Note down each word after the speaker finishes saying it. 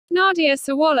Nadia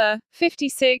Sawalha,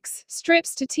 56,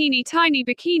 strips to teeny tiny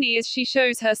bikini as she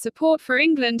shows her support for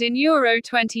England in Euro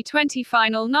 2020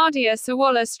 final. Nadia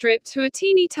Sawalha stripped to a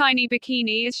teeny tiny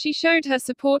bikini as she showed her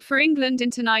support for England in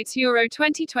tonight's Euro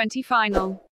 2020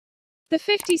 final. The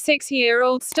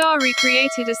 56-year-old star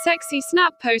recreated a sexy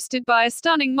snap posted by a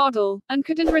stunning model, and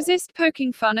couldn't resist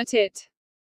poking fun at it.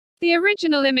 The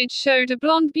original image showed a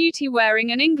blonde beauty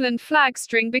wearing an England flag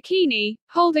string bikini,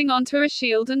 holding onto a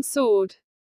shield and sword.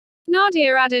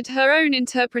 Nadia added her own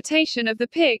interpretation of the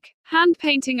pic,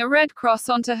 hand-painting a red cross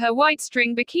onto her white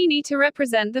string bikini to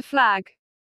represent the flag.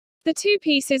 The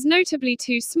two-piece is notably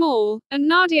too small, and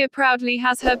Nadia proudly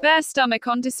has her bare stomach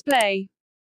on display.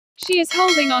 She is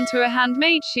holding onto a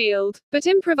handmade shield, but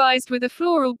improvised with a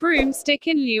floral broomstick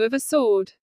in lieu of a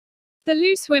sword. The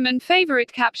loose women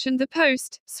favorite captioned the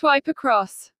post, "Swipe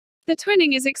across. The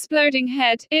twinning is exploding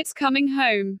head, it's coming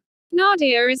home."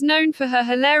 Nadia is known for her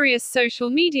hilarious social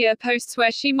media posts where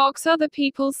she mocks other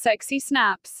people's sexy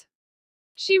snaps.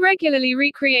 She regularly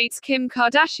recreates Kim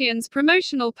Kardashian's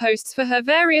promotional posts for her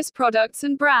various products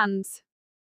and brands.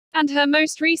 And her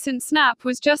most recent snap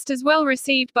was just as well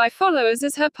received by followers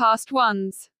as her past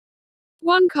ones.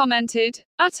 One commented,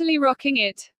 "Utterly rocking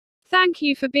it. Thank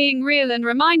you for being real and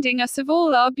reminding us of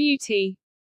all our beauty."